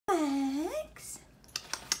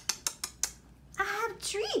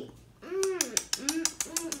treat.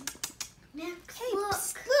 Next, Hey, look.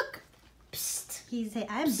 psst, look. Psst. He say,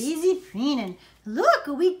 I'm busy preening. Look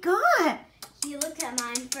what we got. He looked at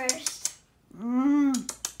mine first.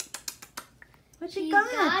 What He you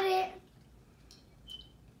got? got it.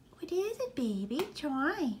 What is it, baby?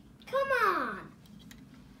 Try. Come on.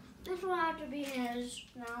 This will have to be his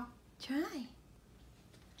now. Try.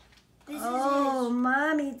 This Oh, is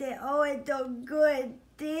mommy, oh, it's so good.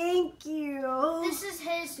 Thank you. his. This is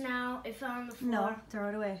his now. It fell on the floor. No, throw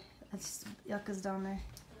it away. That's Yucca's down there.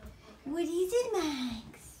 What is it,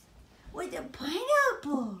 Max? With a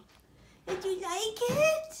pineapple. Did you like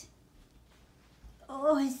it?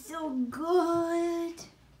 Oh, it's so good.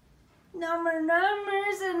 Number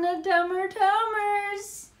numbers and the tummer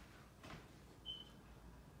tummers.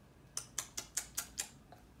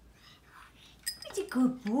 It's a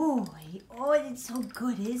good boy. Oh, it's so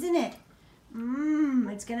good, isn't it?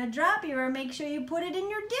 It's gonna drop. You better make sure you put it in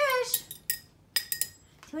your dish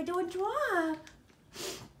so it don't drop.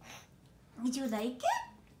 Did you like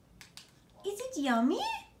it? Is it yummy?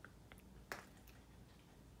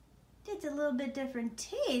 It's a little bit different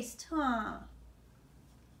taste, huh?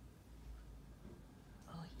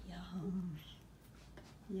 Oh, yum.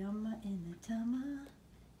 Yumma in the tumma.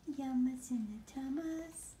 Yumma's in the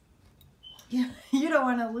tummas. You don't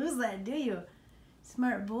want to lose that, do you?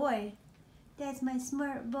 Smart boy. That's my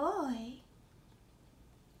smart boy.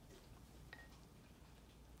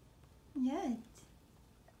 Yes.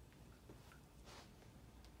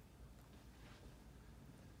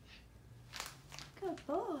 Good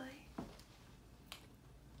boy.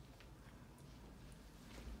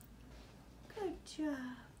 Good job.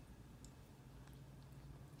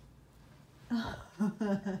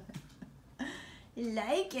 You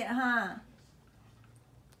like it, huh?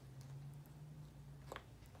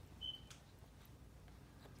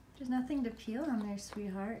 There's nothing to peel on there,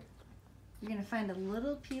 sweetheart. You're gonna find a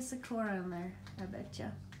little piece of core on there, I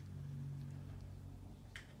betcha.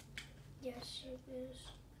 Yes, it is.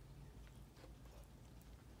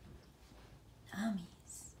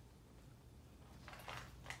 Yummies.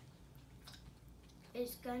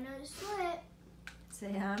 It's gonna slip.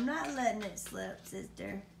 Say, I'm not letting it slip,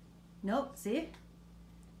 sister. Nope, see?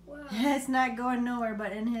 Wow. It's not going nowhere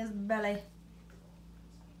but in his belly.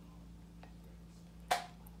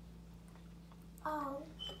 Oh.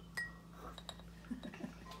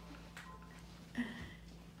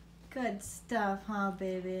 Good stuff, huh,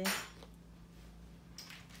 baby?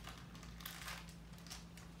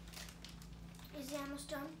 Is the almost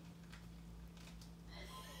done?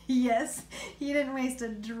 Yes, he didn't waste a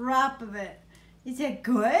drop of it. Is it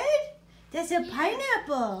good? That's a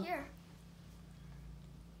pineapple. Here.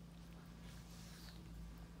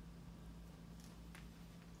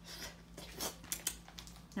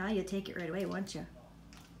 Now you take it right away, won't you?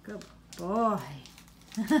 Good boy.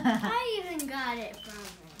 I even got it from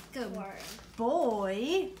him. Good for him.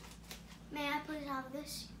 boy. May I please have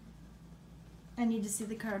this? I need to see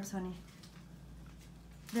the carbs, honey.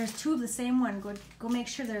 There's two of the same one. Go make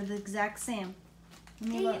sure they're the exact same. Let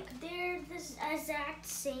me look. They're the exact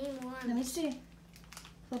same one. Let me see.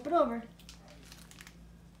 Flip it over.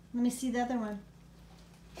 Let me see the other one.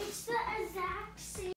 It's the exact same.